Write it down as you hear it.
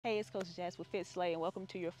Hey, it's Coach Jess with FitSlay, and welcome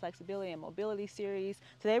to your flexibility and mobility series.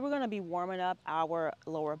 Today we're going to be warming up our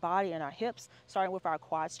lower body and our hips, starting with our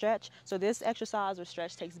quad stretch. So this exercise or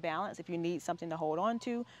stretch takes balance. If you need something to hold on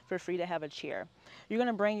to, feel free to have a chair. You're going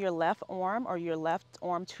to bring your left arm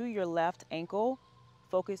to your left ankle.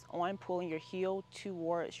 Focus on pulling your heel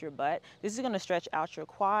towards your butt. This is going to stretch out your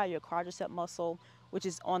quadricep muscle, which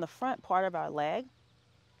is on the front part of our leg.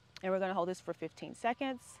 And we're going to hold this for 15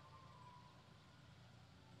 seconds.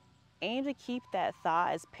 Aim to keep that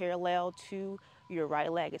thigh as parallel to your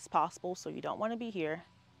right leg as possible, so you don't want to be here.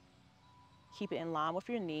 Keep it in line with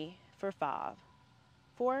your knee for 5,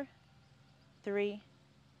 4, 3,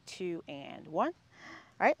 2, and 1. All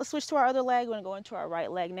right, let's switch to our other leg. We're going to go into our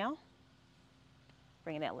right leg now.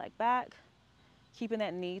 Bringing that leg back, keeping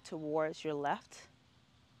that knee towards your left.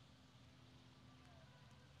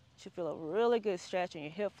 You should feel a really good stretch in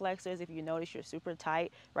your hip flexors. If you notice you're super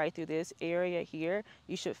tight right through this area here,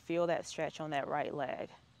 you should feel that stretch on that right leg.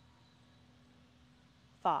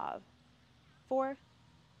 5, 4,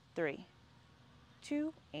 3,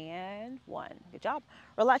 2, and 1. Good job.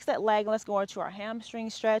 Relax that leg and let's go into our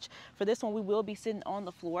hamstring stretch. For this one, we will be sitting on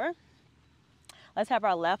the floor. Let's have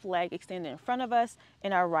our left leg extended in front of us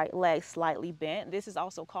and our right leg slightly bent. This is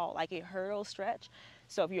also called like a hurdle stretch.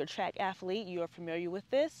 So if you're a track athlete, you are familiar with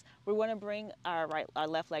this. We're going to bring our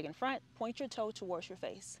left leg in front, point your toe towards your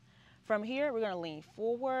face. From here, we're going to lean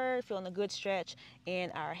forward, feeling a good stretch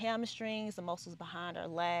in our hamstrings, the muscles behind our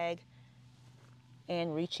leg,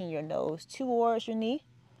 and reaching your nose towards your knee.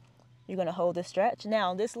 You're going to hold this stretch.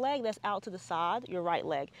 Now, this leg that's out to the side, your right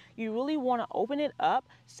leg, you really want to open it up.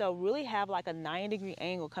 So really have like a 90-degree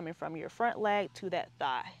angle coming from your front leg to that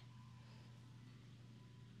thigh.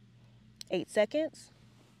 8 seconds.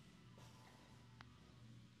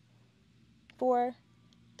 4,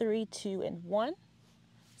 3, 2, and 1.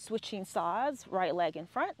 Switching sides, right leg in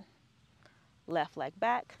front, left leg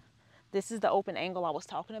back. This is the open angle I was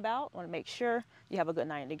talking about. I want to make sure you have a good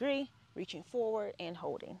 90-degree, reaching forward and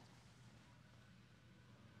holding.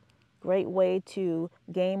 Great way to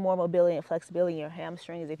gain more mobility and flexibility in your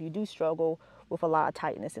hamstrings if you do struggle with a lot of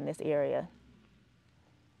tightness in this area.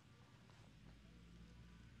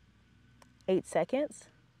 8 seconds.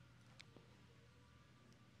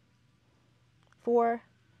 4,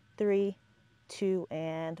 3, 2,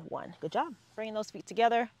 and 1. Good job. Bringing those feet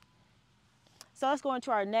together. So let's go into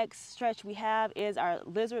our next stretch we have is our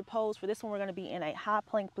lizard pose. For this one, we're going to be in a high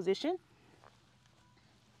plank position.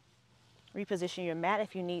 Reposition your mat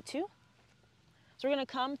if you need to. So we're going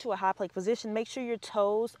to come to a high plank position. Make sure your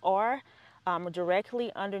toes are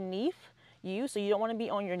directly underneath you. So you don't want to be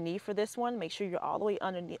on your knee for this one. Make sure you're all the way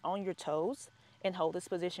underneath on your toes and hold this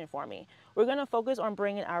position for me. We're going to focus on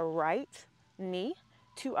bringing our right knee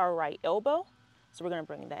to our right elbow. So we're going to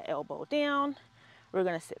bring that elbow down. We're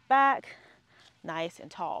going to sit back nice and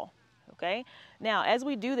tall. Okay. Now, as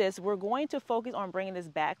we do this, we're going to focus on bringing this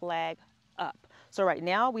back leg up. So right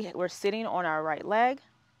now we're sitting on our right leg.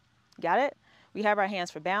 Got it? We have our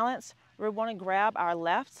hands for balance. We're going to grab our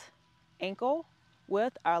left ankle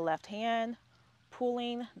with our left hand,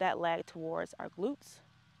 pulling that leg towards our glutes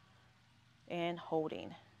and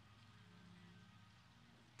holding.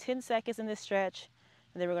 10 seconds in this stretch,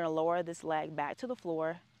 and then we're going to lower this leg back to the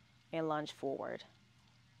floor and lunge forward.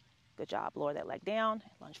 Good job. Lower that leg down,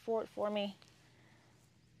 lunge forward for me.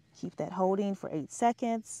 Keep that holding for 8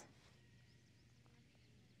 seconds.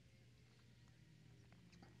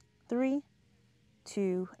 3,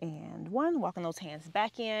 2, and 1. Walking those hands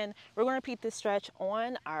back in. We're going to repeat this stretch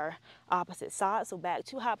on our opposite side. So back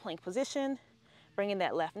to high plank position, bringing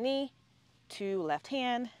that left knee to left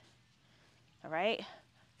hand. All right.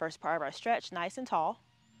 First part of our stretch, nice and tall.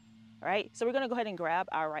 All right. So we're going to go ahead and grab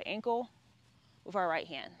our right ankle with our right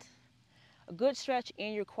hand. A good stretch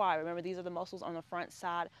in your quad. Remember, these are the muscles on the front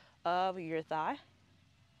side of your thigh.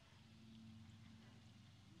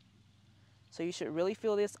 So you should really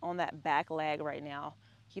feel this on that back leg right now.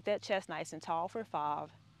 Keep that chest nice and tall for 5,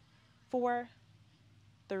 4,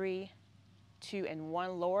 3, 2, and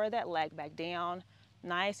 1. Lower that leg back down.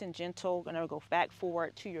 Nice and gentle. Gonna go back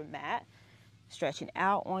forward to your mat. Stretching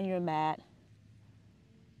out on your mat.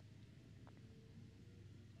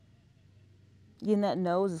 Getting that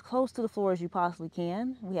nose as close to the floor as you possibly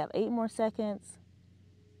can. We have 8 more seconds.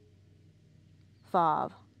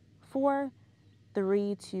 5, 4,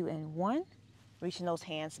 3, 2, and 1. Reaching those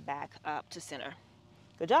hands back up to center.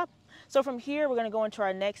 Good job. So from here, we're going to go into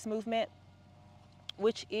our next movement,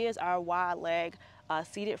 which is our wide leg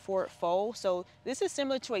seated forward fold. So this is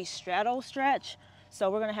similar to a straddle stretch. So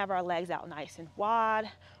we're gonna have our legs out nice and wide.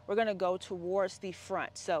 We're gonna go towards the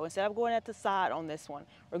front. So instead of going at the side on this one,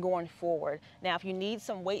 we're going forward. Now, if you need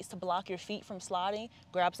some weights to block your feet from sliding,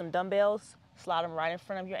 grab some dumbbells, slide them right in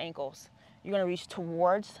front of your ankles. You're gonna reach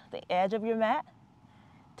towards the edge of your mat.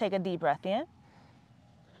 Take a deep breath in,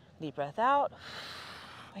 deep breath out,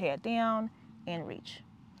 head down, and reach.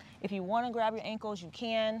 If you wanna grab your ankles, you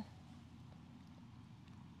can.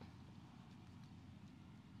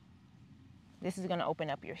 This is gonna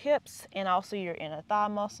open up your hips and also your inner thigh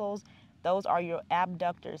muscles. Those are your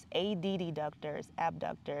abductors, ADDuctors,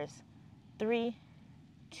 abductors. 3,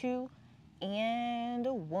 2, and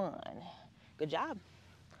 1. Good job.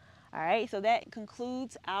 All right, so that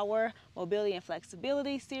concludes our mobility and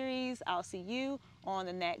flexibility series. I'll see you on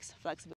the next flexibility.